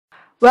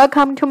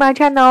Welcome to my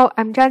channel.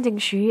 I'm Zhang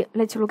Xu.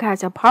 Let's look at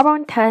the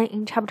problem 10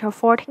 in chapter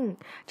 14.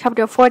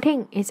 Chapter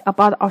 14 is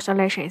about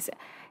oscillations.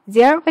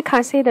 There we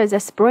consider the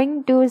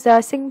spring do the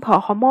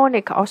simple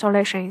harmonic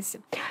oscillations.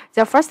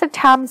 The first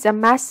time the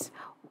mass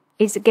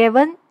is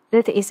given,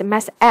 that is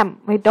mass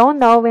m. We don't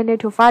know, we need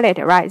to find it,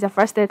 right? The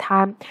first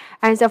time.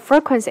 And the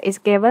frequency is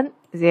given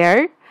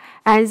there.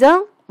 And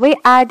then we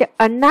add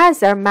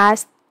another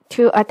mass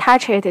to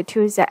attach it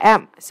to the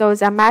m. So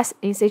the mass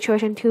in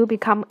situation 2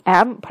 become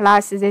m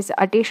plus this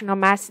additional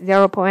mass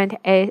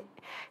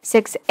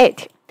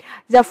 0.868.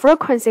 The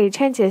frequency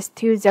changes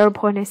to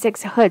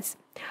 0.6 Hz.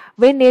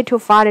 We need to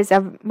find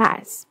the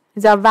mass,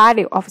 the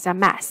value of the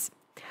mass.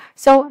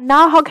 So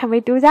now how can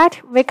we do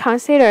that? We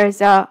consider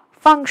the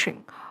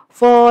function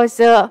for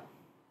the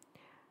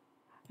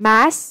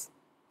mass,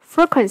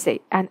 frequency,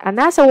 and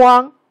another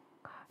one,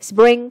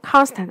 spring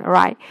constant,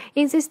 right?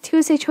 In these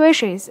two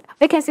situations,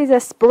 we can see the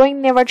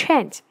spring never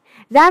change.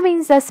 That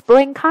means the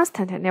spring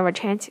constant never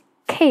change.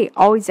 K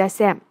always the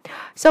same.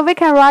 So we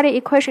can write the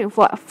equation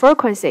for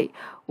frequency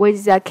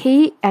with the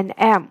K and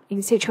M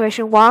in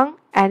situation 1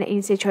 and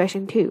in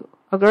situation 2.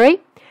 Agree?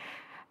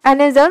 And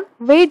then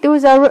we do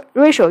the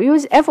ratio.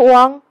 Use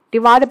F1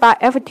 divided by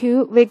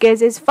F2, we get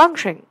this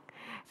function.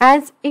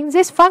 And in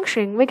this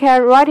function, we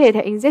can write it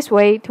in this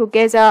way to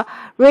get the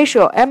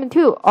ratio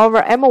m2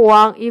 over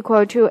m1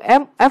 equal to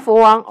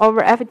f1 over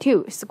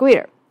f2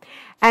 squared.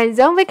 And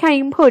then we can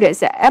input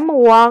the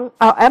m1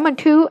 or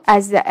m2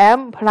 as the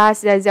m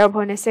plus the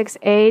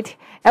 0.68.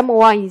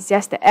 m1 is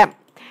just m.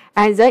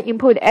 And then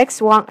input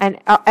x1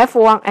 and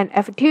f1 and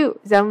f2.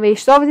 Then we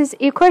solve this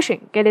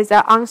equation, get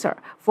the answer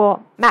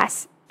for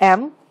mass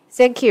m.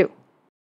 Thank you.